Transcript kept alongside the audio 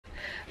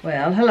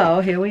Well,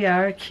 hello, here we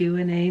are,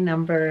 Q&A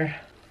number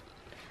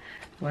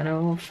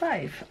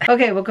 105.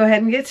 Okay, we'll go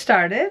ahead and get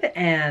started.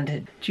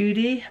 And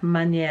Judy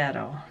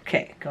Maniero.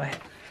 Okay, go ahead.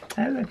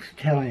 That looks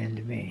Italian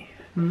to me.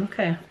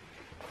 Okay.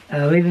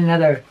 Leave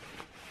another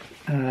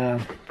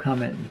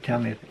comment and tell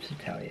me if it's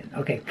Italian.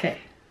 Okay. Okay.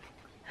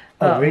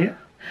 Read it.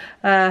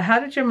 How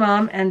did your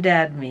mom and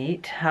dad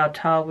meet? How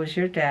tall was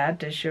your dad?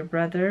 Does your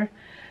brother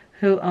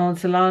who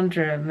owns the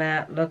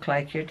laundromat look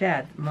like your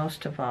dad?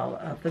 Most of all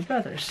of the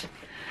brothers.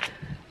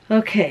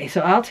 Okay,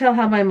 so I'll tell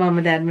how my mom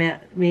and dad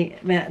met,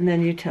 and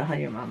then you tell how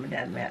your mom and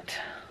dad met.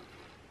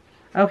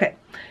 Okay.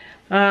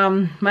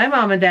 My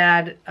mom and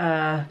dad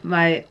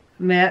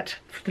met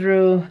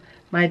through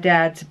my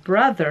dad's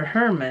brother,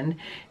 Herman.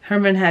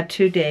 Herman had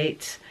 2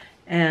 dates,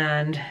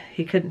 and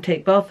he couldn't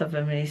take both of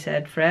them. And he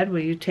said, Fred, will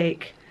you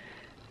take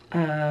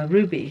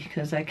Ruby?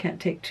 Because I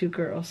can't take 2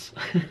 girls.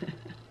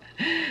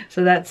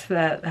 So that's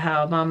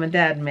how mom and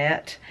dad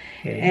met.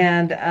 Okay.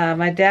 And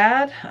my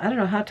dad, I don't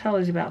know, how tall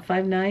is he? About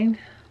 5'9"?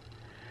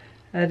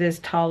 That is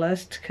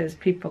tallest, because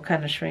people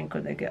kind of shrink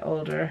when they get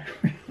older.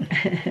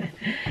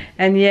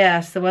 And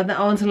yes, the one that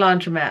owns a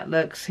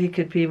laundromat he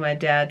could be my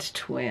dad's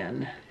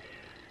twin.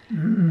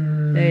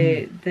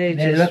 They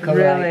just look alike,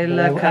 really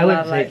look alike. I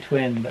wouldn't say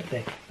twin, but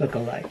they look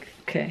alike.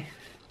 Okay.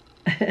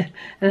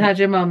 And how'd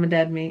your mom and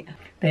dad meet?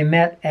 They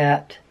met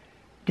at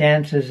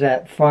dances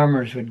that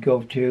farmers would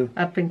go to.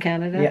 Up in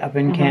Canada? Yeah, up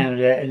in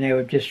Canada, and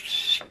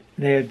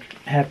they'd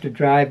have to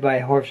drive by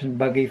horse and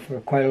buggy for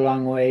quite a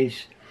long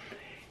ways.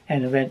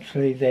 And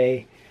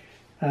eventually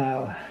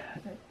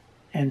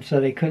and so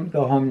they couldn't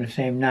go home the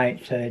same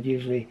night, so they'd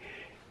usually,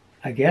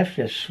 I guess,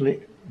 just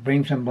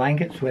bring some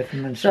blankets with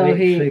them and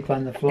sleep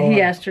on the floor. He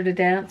asked her to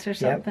dance or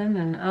something?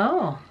 Yep. And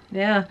oh,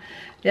 yeah.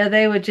 Yeah,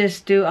 they would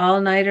just do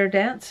all-nighter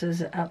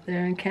dances out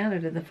there in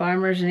Canada. The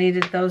farmers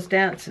needed those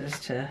dances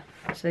so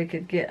they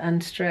could get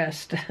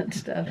unstressed and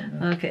stuff.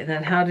 Okay,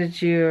 then how did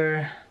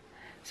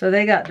so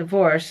they got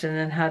divorced, and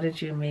then how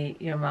did your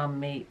mom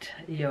meet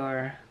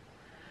your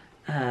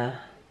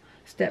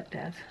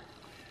stepdad?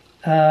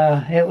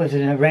 It was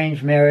an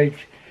arranged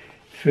marriage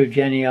through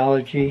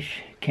genealogy.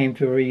 She came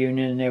to a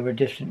reunion, and they were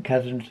distant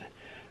cousins,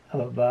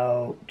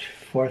 about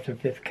 4th or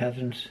 5th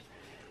cousins.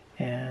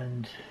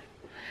 And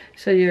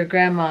so your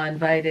grandma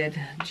invited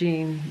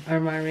Jean or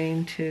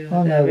Maureen to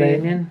the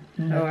reunion?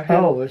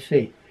 Let's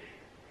see.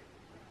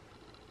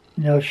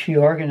 No, she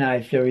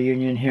organized a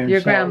reunion here in Salt Lake.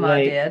 Your grandma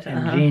did,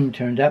 and Jean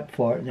turned up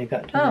for it, and they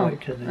got to know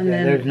each other.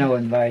 There's no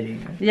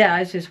inviting. Yeah,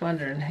 I was just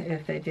wondering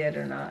if they did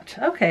or not.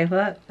 Okay,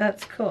 well,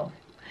 that's cool.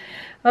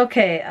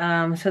 Okay,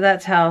 so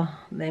that's how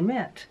they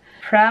met.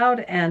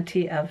 Proud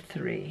auntie of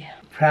 3.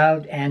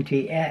 Proud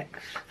auntie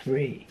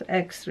X3.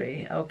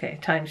 X3, okay,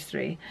 times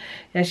 3.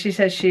 Yeah, she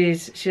says she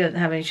doesn't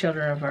have any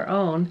children of her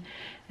own,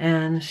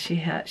 and she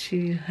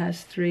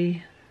has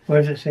 3. Where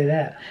does it say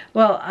that?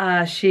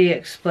 Well, she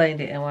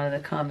explained it in one of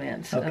the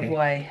comments of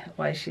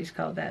why she's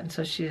called that, and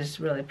so she is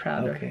really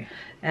proud of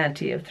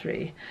auntie of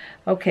 3.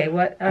 Okay,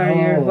 what's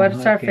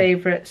our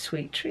favorite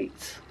sweet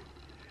treats?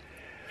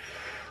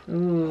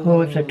 Ooh.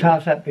 Oh, it's a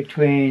toss-up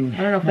between... I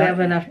don't know if we have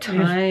enough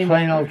time.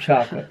 Plain old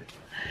chocolate.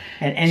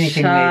 And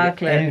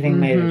anything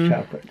made of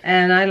chocolate.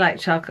 And I like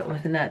chocolate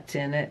with nuts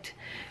in it.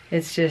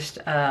 It's just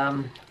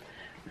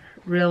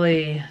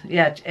really,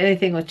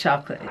 anything with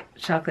chocolate in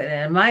it.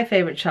 And my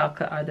favorite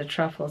chocolate are the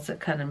truffles that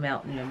kind of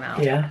melt in your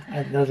mouth. Yeah,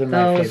 those are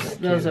my favorites.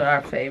 Those are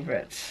our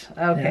favorites.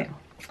 Okay.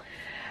 Yeah.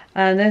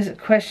 And there's a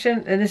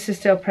question, and this is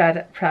still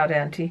proud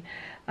auntie.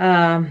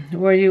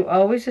 Were you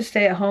always a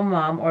stay-at-home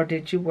mom, or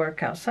did you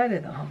work outside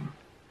of the home?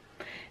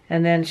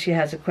 And then she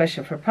has a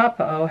question for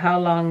Papa O. How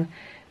long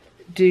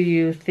do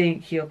you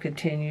think you'll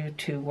continue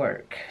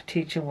to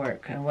teach and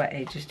work? And what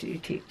ages do you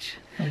teach?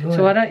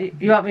 So why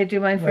don't you want me to do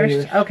mine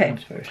first? Okay.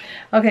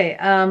 Okay.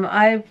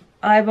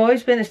 I've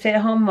always been a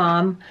stay-at-home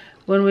mom.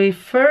 When we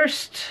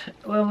first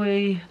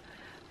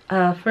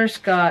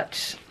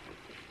got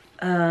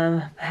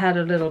had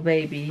a little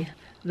baby,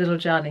 little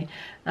Johnny,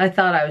 I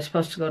thought I was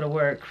supposed to go to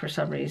work for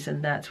some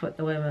reason. That's what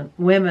the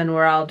women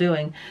were all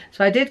doing.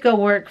 So I did go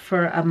work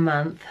for a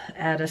month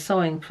at a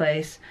sewing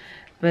place,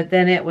 but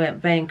then it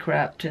went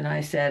bankrupt, and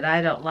I said,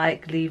 I don't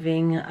like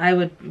leaving. I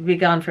would be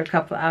gone for a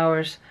couple of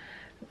hours.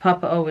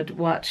 Papa O would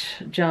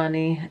watch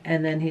Johnny,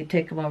 and then he'd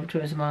take him over to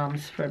his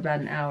mom's for about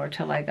an hour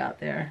till I got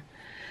there.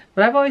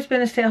 But I've always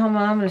been a stay-at-home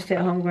mom and a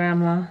stay-at-home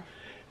grandma.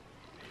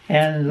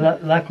 And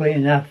luckily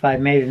enough, I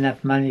made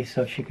enough money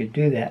so she could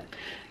do that.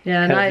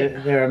 Yeah,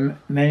 and there are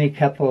many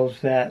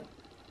couples that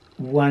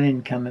one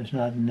income is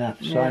not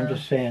enough. So I'm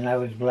just saying I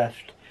was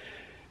blessed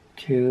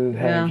to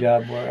have a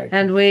job where I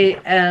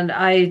could. And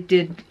I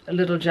did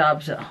little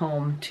jobs at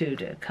home too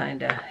to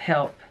kind of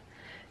help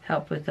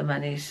with the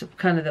money, so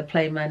kind of the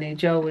play money.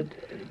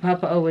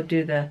 Papa O would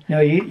do the. No,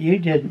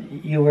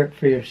 you worked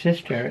for your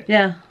sister.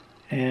 Yeah.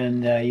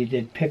 And you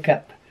did pick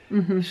up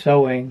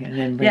sewing and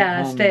then bring it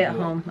home. Yeah, stay at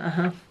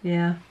home.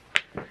 Yeah.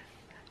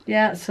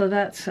 Yeah, so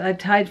I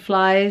tied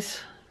flies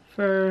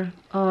for,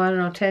 I don't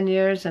know, 10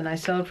 years, and I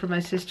sewed for my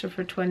sister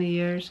for 20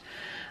 years.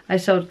 I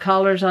sewed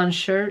collars on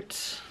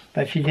shirts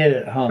But she did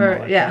it at home.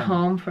 At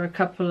home for a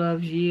couple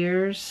of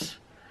years.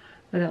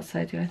 What else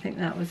did I do? I think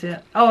that was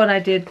it. Oh, and I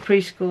did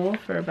preschool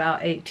for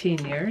about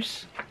 18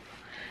 years.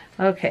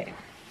 Okay.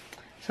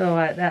 So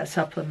that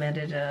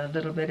supplemented a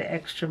little bit of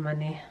extra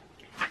money.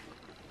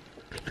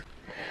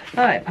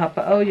 All right,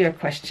 Papa. Oh, your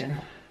question.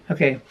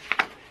 Okay.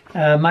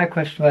 My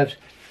question was,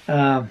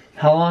 how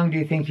long do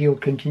you think you'll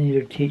continue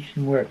to teach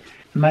and work?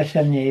 Am I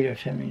 78 or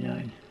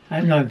 79?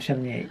 I'm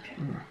 78.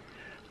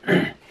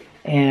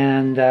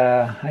 And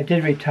I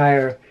did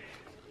retire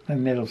in my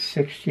middle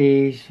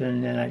 60s,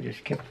 and then I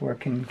just kept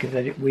working because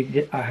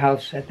our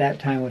house at that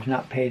time was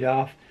not paid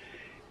off,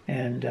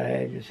 and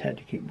I just had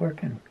to keep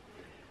working.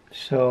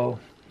 So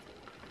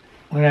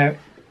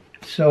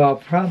I'll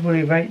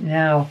probably right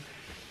now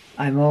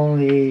I'm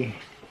only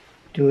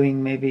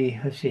doing maybe,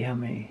 let's see how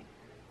many,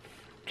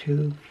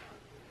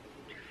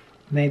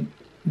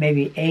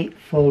 maybe 8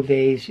 full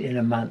days in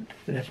a month.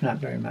 That's not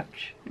very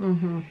much.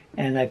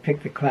 And I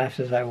pick the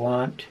classes I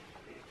want,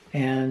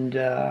 and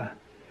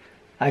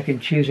I can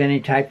choose any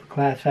type of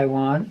class I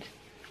want.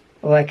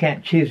 Well, I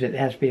can't choose it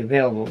has to be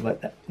available,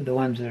 but the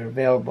ones that are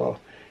available.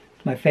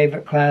 My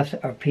favorite class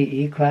are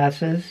PE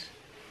classes,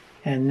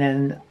 and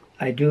then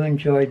I do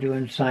enjoy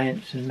doing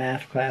science and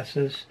math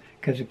classes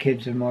because the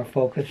kids are more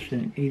focused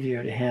and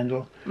easier to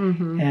handle.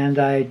 And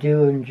I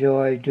do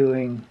enjoy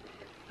doing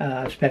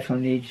special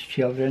needs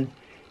children,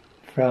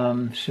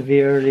 from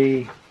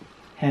severely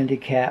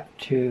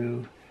handicapped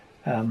to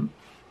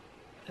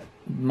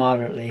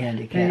moderately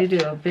handicapped. And you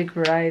do a big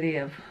variety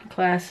of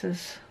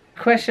classes.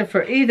 Question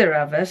for either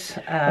of us.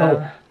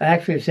 I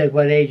actually said,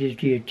 what ages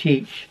do you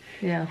teach?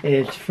 Yeah.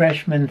 It's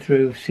freshman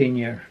through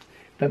senior.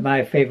 But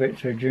my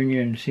favorites are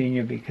junior and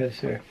senior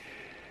because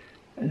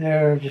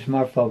they're just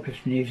more focused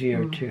and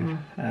easier to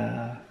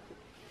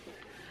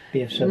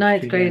be a substitute.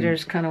 Ninth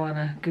graders kind of want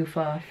to goof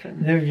off,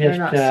 and they're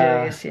not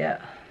serious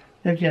yet.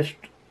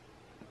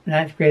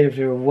 Ninth graders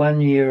are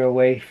 1 year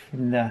away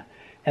from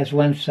as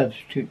one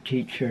substitute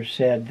teacher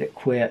said that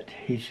quit,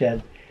 he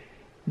said,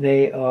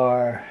 they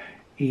are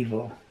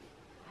evil.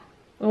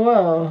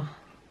 Whoa.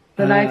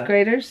 The ninth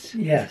graders?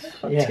 Yes.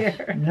 Oh, yes.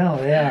 dear. No,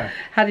 they are.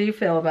 How do you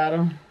feel about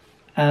them?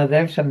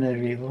 There's some that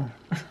are evil.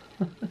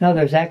 No,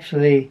 there's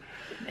actually,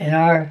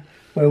 where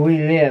we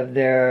live,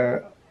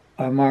 there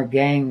are more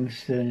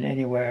gangs than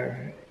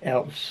anywhere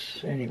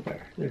else,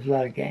 anywhere. There's a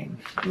lot of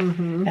gangs.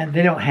 And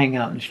they don't hang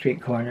out in street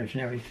corners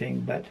and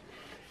everything, but,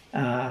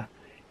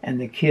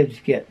 and the kids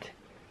get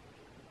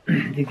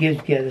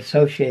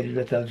associated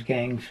with those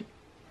gangs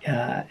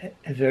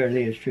as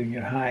early as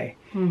junior high.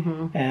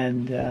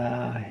 And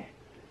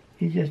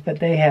but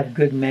they have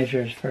good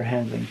measures for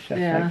handling stuff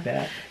like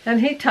that.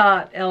 And he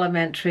taught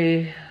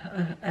elementary,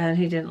 and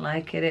he didn't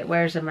like it. It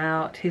wears him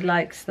out. He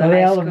likes the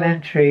high school.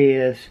 Elementary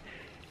is,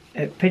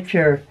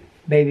 picture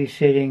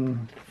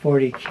babysitting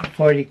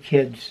 40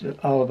 kids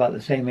all about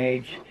the same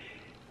age,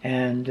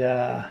 and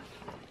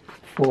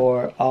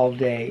for all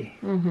day.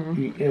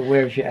 It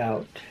wears you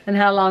out. And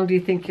how long do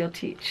you think you'll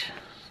teach?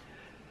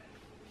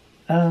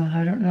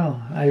 I don't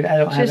know. I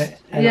don't have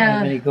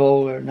any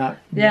goal or not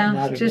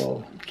a just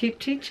goal. Keep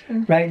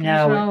teaching. Right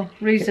now, there's no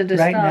reason to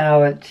right stop.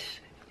 now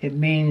it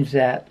means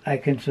that I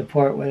can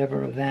support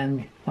whatever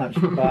Van wants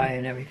to buy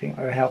and everything,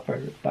 or help her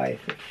buy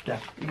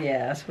stuff.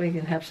 Yes, we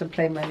can have some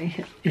play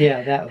money.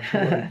 Yeah,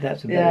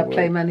 that's a better word.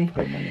 Play money.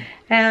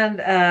 And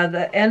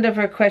the end of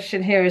her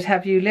question here is,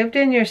 have you lived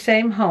in your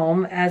same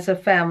home as a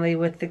family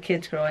with the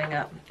kids growing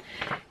up?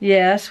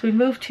 Yes, we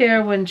moved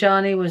here when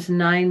Johnny was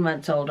 9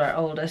 months old, our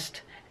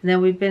oldest. And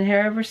then we've been here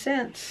ever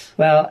since.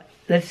 Well,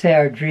 let's say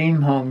our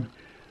dream home,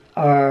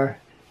 our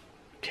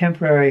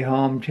temporary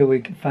home till we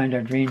could find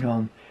our dream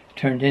home,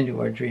 turned into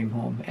our dream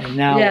home. And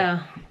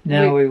now,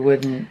 we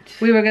wouldn't.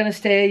 We were going to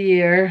stay a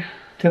year.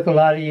 Took a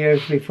lot of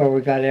years before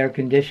we got air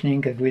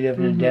conditioning because we live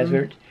in a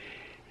desert,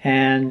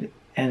 and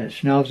it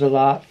snows a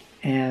lot.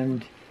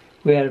 And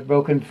we had a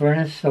broken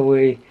furnace,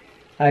 so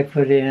I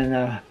put in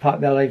a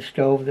pot-bellied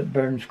stove that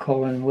burns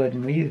coal and wood,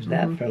 and we used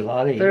that for a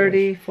lot of years.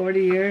 30,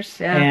 40 years,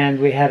 yeah. And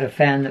we had a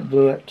fan that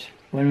blew it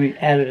when we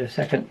added a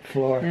second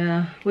floor.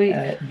 Yeah,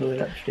 it blew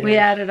it upstairs. We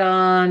added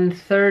on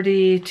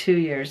 32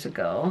 years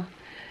ago.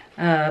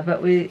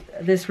 But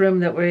this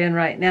room that we're in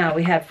right now,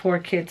 we had 4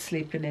 kids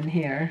sleeping in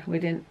here. We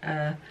didn't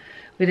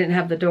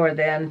have the door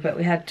then, but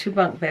we had 2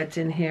 bunk beds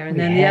in here, and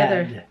then the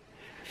other.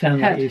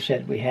 Sounds like you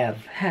said we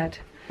have. Had.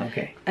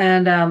 Okay.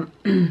 And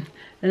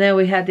and then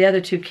we had the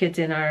other 2 kids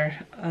in our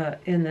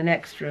in the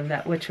next room,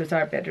 which was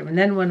our bedroom. And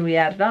then when we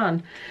added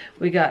on,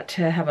 we got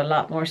to have a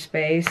lot more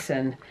space,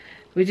 and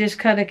we just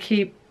kind of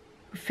keep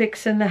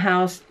fixing the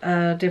house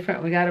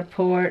different. We got a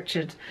porch,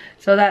 and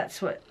so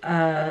that's what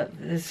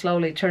is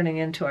slowly turning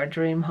into our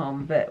dream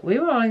home. But we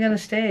were only going to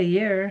stay a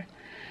year,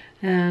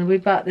 and we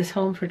bought this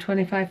home for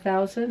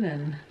 $25,000,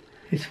 and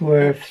it's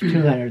worth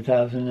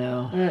 $200,000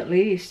 now. At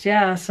least,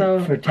 yeah.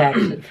 So for tax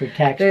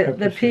purposes.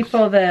 The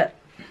people that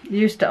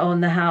used to own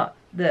the house,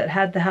 that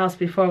had the house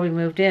before we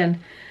moved in,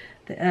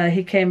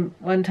 He came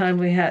one time.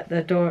 We had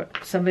the door.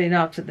 Somebody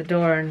knocked at the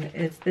door, and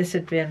this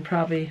had been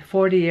probably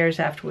 40 years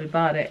after we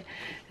bought it.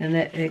 And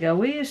they go,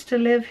 "We used to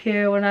live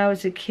here when I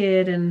was a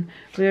kid, and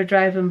we were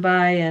driving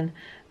by, and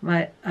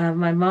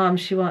my mom,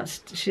 she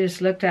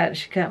just looked at it.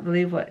 She can't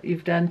believe what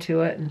you've done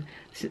to it, and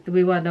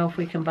we want to know if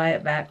we can buy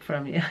it back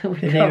from you."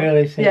 Did they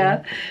really say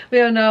that? We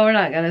go, "No, we're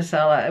not going to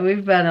sell it.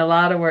 We've done a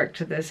lot of work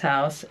to this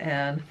house,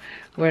 and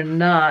we're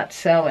not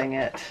selling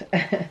it."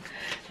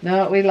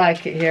 No, we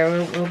like it here.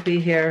 We'll be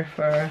here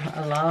for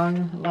a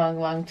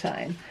long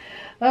time.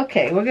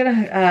 Okay, we're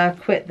going to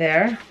quit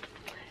there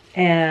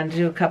and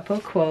do a couple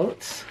of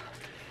quotes.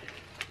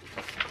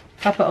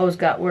 Papa O's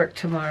got work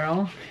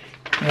tomorrow.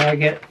 Well, I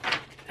get,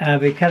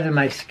 because of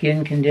my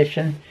skin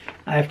condition,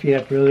 I have to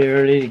get up really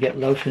early to get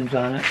lotions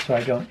on it so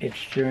I don't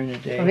itch during the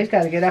day. Well, he's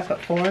got to get up at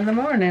 4 in the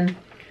morning.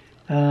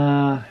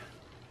 Oh,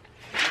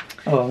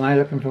 am I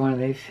looking for one of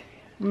these?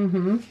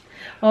 Mm-hmm.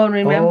 Oh, and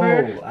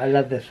remember... Oh, I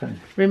love this one.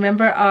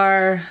 Remember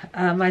our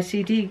my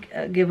CD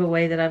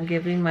giveaway that I'm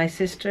giving, my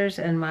sisters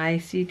and my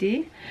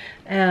CD?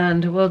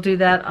 And we'll do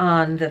that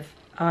on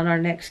our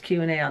next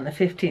Q&A on the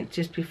 15th,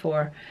 just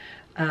before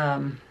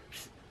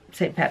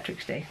St.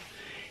 Patrick's Day.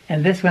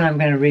 And this one I'm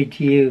going to read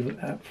to you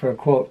for a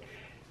quote.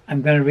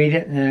 I'm going to read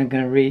it, and then I'm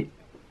going to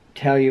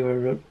tell you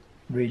a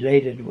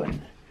related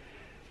one.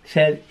 It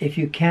said, "If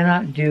you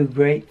cannot do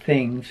great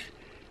things,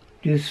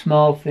 do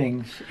small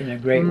things in a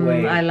great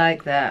way." I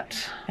like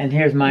that. And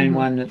here's mine,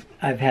 one that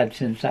I've had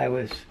since I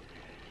was...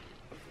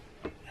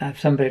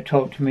 somebody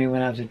told it to me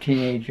when I was a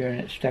teenager, and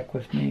it stuck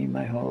with me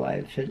my whole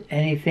life. It said,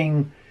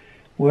 "Anything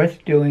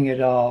worth doing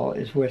at all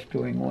is worth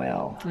doing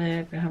well."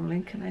 Abraham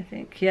Lincoln, I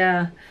think.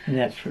 Yeah. And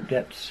that's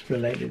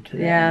related to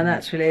that. Yeah, and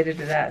that's related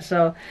to that.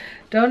 So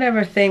don't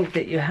ever think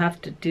that you have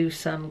to do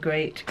some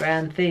great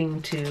grand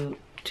thing to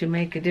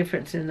make a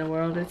difference in the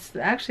world. It's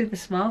actually the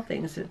small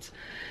things. It's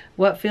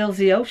what fills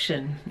the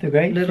ocean. The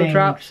great little things,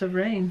 drops of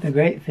rain. The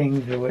great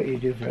things are what you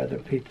do for other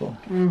people.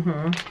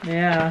 Mm-hmm.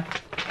 Yeah.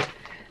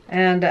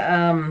 And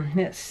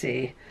let's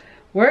see.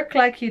 Work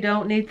like you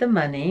don't need the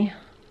money.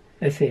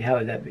 Let's see, how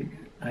would that be?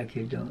 Like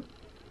you don't.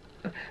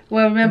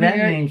 Well, remember,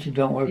 that means you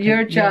don't work.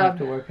 Your you job. don't have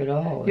to work at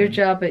all. Your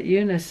job at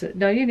Eunice.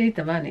 No, you need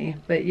the money,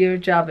 but your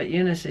job at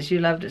Eunice, you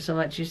loved it so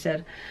much. You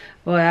said,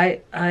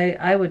 "Boy,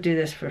 I would do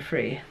this for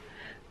free."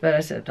 But I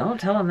said, "Don't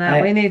tell them that.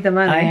 We need the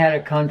money." I had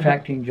a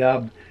contracting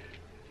job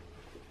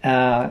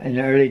in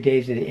the early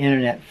days of the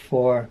internet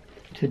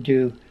to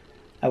do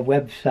a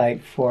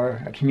website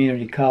for a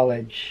community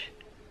college,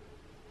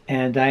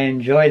 and I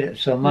enjoyed it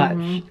so much.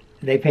 Mm-hmm.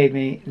 They paid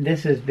me.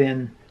 This has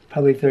been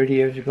probably 30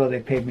 years ago.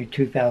 They paid me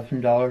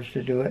 $2,000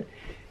 to do it,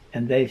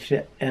 and they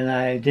said, and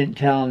I didn't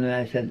tell them. And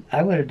I said,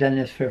 I would have done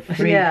this for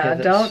free. Yeah,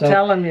 don't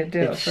tell them you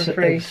do it for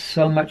free. It's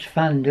so much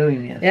fun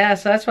doing this. Yeah,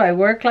 so that's why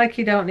work like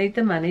you don't need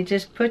the money.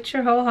 Just put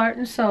your whole heart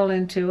and soul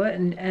into it,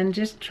 and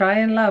just try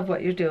and love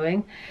what you're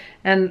doing,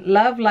 and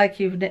love like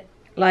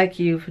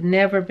you've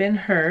never been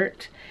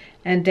hurt,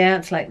 and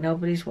dance like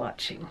nobody's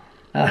watching.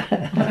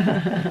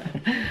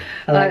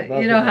 Like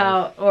you know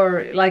how,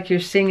 or like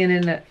you're singing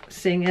in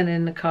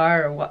the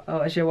car,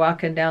 or as you're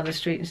walking down the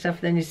street and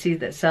stuff. Then you see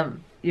that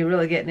you're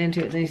really getting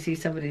into it, and then you see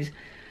somebody's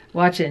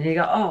watching, and you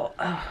go,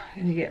 oh,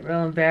 and you get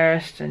real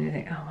embarrassed, and you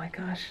think, oh my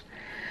gosh.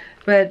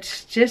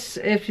 But just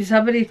if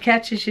somebody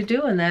catches you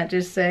doing that,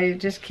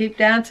 just keep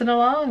dancing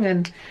along,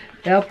 and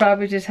they'll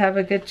probably just have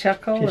a good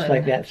chuckle. Just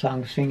like that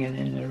song, Singing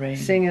in the Rain.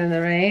 Singing in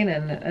the rain,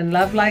 and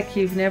love like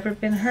you've never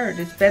been hurt.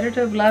 It's better to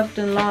have loved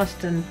and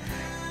lost than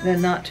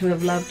not to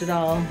have loved at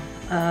all.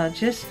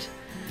 Just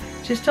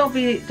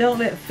don't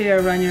let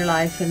fear run your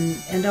life,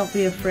 and don't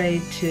be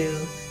afraid to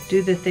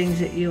do the things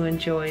that you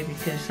enjoy,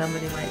 because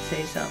somebody might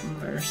say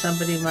something, or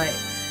somebody might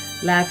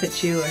laugh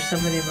at you, or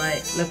somebody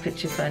might look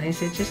at you funny.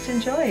 So just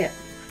enjoy it.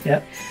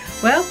 Yep.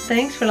 Well,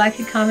 thanks for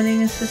liking,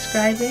 commenting, and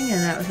subscribing,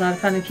 and that was a lot of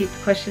fun, and keep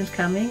the questions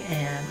coming,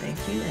 and thank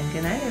you, and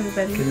good night,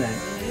 everybody. Good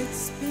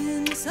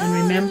night. And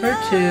remember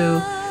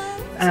to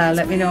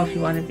let me know if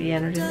you want to be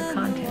entered in the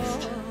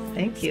contest.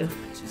 Thank you.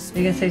 Are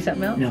you going to say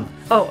something else? No.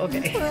 Oh,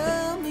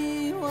 okay.